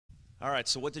All right,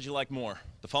 so what did you like more,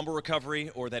 the fumble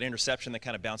recovery or that interception that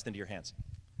kind of bounced into your hands?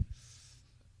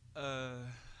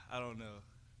 I don't know.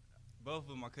 Both of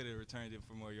them I could have returned it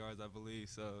for more yards, I believe.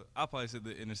 So I'll probably say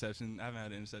the interception. I haven't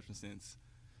had an interception since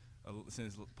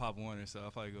Pop Warner, so I'll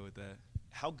probably go with that.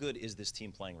 How good is this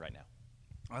team playing right now?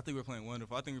 I think we're playing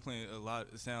wonderful. I think we're playing a lot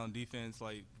of sound defense.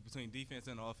 Like between defense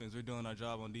and offense, we're doing our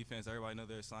job on defense. Everybody know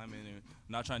their assignment, and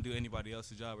not trying to do anybody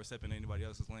else's job or stepping in anybody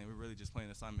else's lane. We're really just playing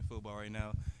assignment football right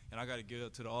now. And I got to give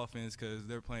up to the offense because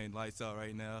they're playing lights out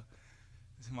right now.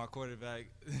 My quarterback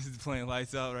is playing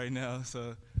lights out right now.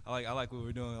 So I like what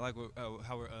we're doing. I like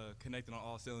how we're connecting on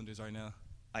all cylinders right now.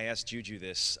 I asked Juju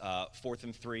this, 4th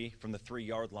and 3 from the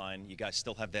 3-yard line. You guys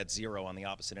still have that 0 on the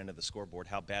opposite end of the scoreboard.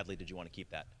 How badly did you want to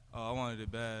keep that? Oh, I wanted it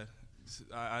bad.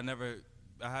 I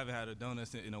haven't had a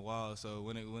donut in a while. So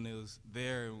when it was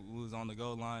there, we was on the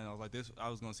goal line. I was like, I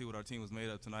was gonna see what our team was made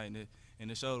of tonight,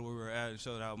 and it showed where we were at. It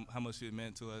showed how much it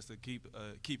meant to us to keep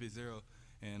it 0.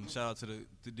 And shout out to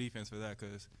the defense for that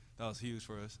because that was huge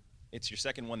for us. It's your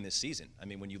second one this season. I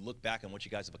mean, when you look back on what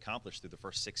you guys have accomplished through the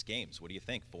first 6 games, what do you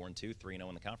think? 4-2, 3-0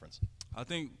 in the conference. I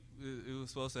think it was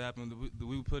supposed to happen.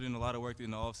 We put in a lot of work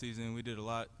in the offseason. We did a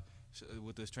lot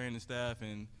with this training staff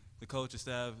and the coaching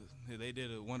staff. They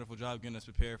did a wonderful job getting us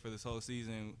prepared for this whole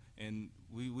season. And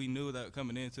we knew that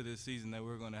coming into this season that we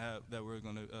were going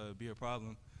to be a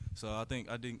problem. So I think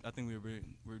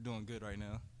we're doing good right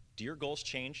now. Do your goals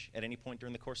change at any point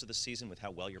during the course of the season with how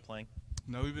well you're playing?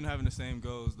 No, we've been having the same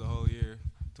goals the whole year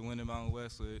to win the Mountain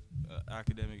West with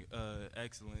academic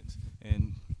excellence,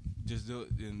 and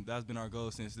and that's been our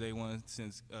goal since day one.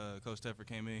 Since Coach Teffer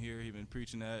came in here, he's been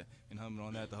preaching that and humming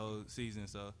on that the whole season.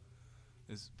 So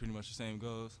it's pretty much the same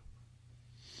goals.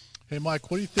 Hey, Mike,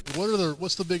 what do you think?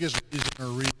 What's the biggest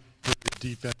reason for the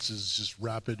defense's just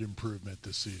rapid improvement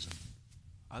this season?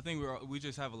 I think we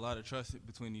just have a lot of trust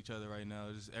between each other right now.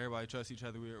 Just everybody trusts each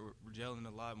other. We're gelling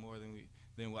a lot more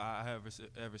than what I have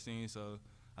ever seen. So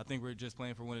I think we're just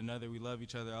playing for one another. We love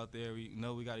each other out there. We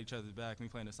know we got each other's back. We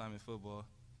playing assignment football.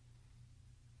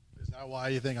 Is that why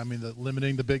you think? I mean,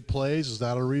 limiting the big plays, is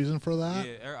that a reason for that?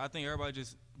 Yeah, I think everybody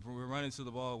we're running to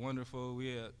the ball wonderful.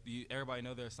 Everybody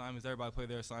know their assignments. Everybody play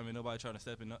their assignment. Nobody trying to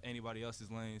step in anybody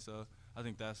else's lane. So I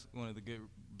think that's one of the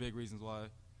big reasons why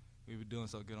we've been doing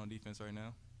so good on defense right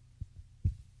now.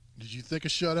 Did you think a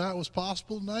shutout was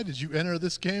possible tonight? Did you enter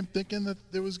this game thinking that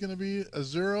there was going to be a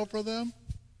 0 for them?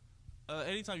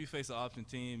 Anytime you face an option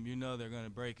team, you know they're going to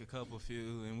break a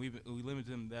few, and we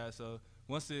limited them to that. So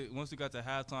once we got to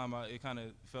halftime, it kind of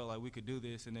felt like we could do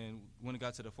this. And then when it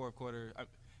got to the fourth quarter,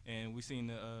 and we seen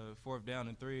the 4th down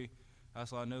and 3,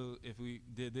 that's why I knew if we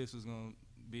did this, it was going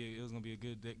to be a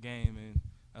good game, and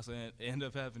that's what ended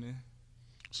up happening.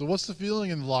 So what's the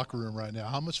feeling in the locker room right now?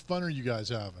 How much fun are you guys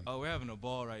having? Oh, we're having a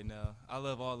ball right now. I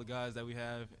love all the guys that we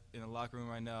have in the locker room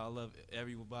right now. I love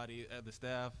everybody at the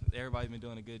staff. Everybody's been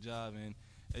doing a good job, and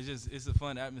it's a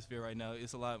fun atmosphere right now.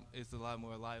 It's a lot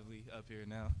more lively up here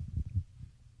now.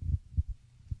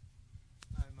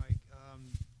 Hi, Mike.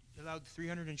 You allowed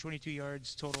 322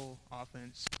 yards total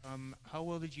offense. How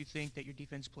well did you think that your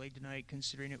defense played tonight,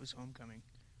 considering it was homecoming?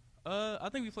 I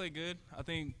think we played good. I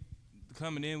think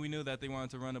coming in, we knew that they wanted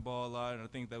to run the ball a lot, and I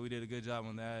think that we did a good job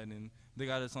on that. And they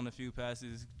got us on a few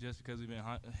passes just because we've been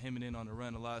hemming in on the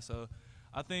run a lot. So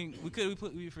I think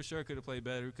we for sure could have played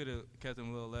better. We could have kept them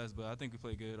a little less, but I think we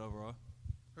played good overall.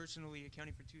 Personally,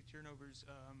 accounting for 2 turnovers,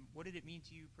 what did it mean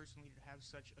to you personally to have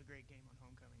such a great game on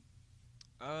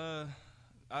homecoming?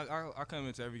 I come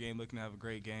into every game looking to have a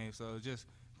great game. So just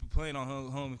playing on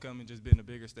homecoming, just being a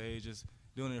bigger stage, just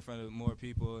doing it in front of more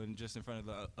people and just in front of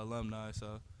the alumni.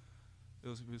 So it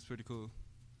was pretty cool.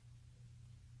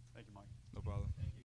 Thank you, Mike. No problem.